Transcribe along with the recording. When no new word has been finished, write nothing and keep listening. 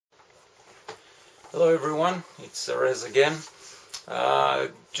Hello everyone, it's Erez again.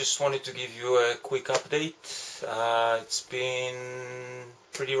 Just wanted to give you a quick update. It's been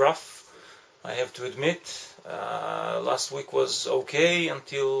pretty rough, I have to admit. Last week was okay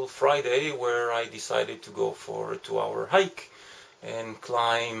until Friday, where I decided to go for a 2-hour hike and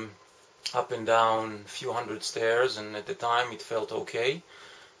climb up and down a few hundred stairs, and at the time it felt okay.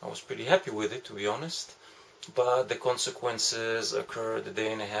 I was pretty happy with it, to be honest. But the consequences occurred a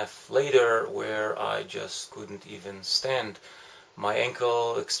day and a half later, where I just couldn't even stand. My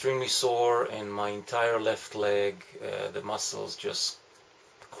ankle extremely sore, and my entire left leg, the muscles just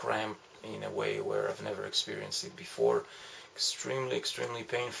cramped in a way where I've never experienced it before. Extremely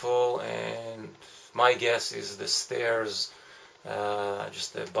painful, and my guess is the stairs,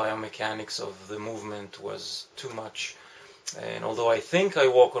 just the biomechanics of the movement was too much. And although I think I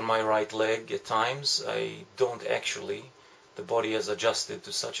walk on my right leg at times, I don't actually. The body has adjusted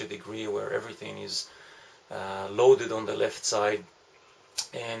to such a degree where everything is loaded on the left side,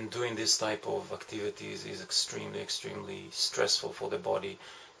 and doing this type of activities is extremely stressful for the body,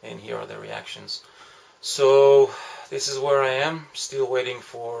 and here are the reactions. So this is where I am, still waiting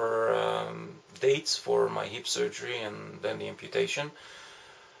for dates for my hip surgery and then the amputation.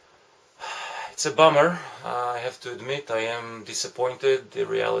 It's a bummer, I have to admit. I am disappointed. The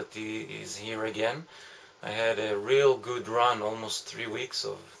reality is here again. I had a real good run, almost 3 weeks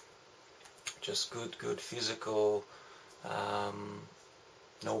of just good physical,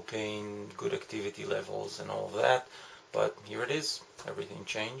 no pain, good activity levels and all of that. But here it is, everything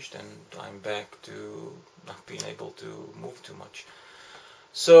changed, and I'm back to not being able to move too much.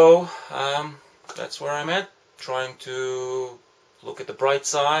 So that's where I'm at, trying to look at the bright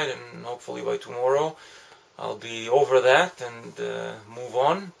side, and hopefully by tomorrow I'll be over that and move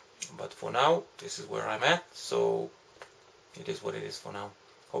on. But for now, this is where I'm at, so it is what it is for now.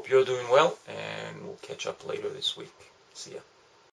 Hope you're doing well, and we'll catch up later this week. See ya.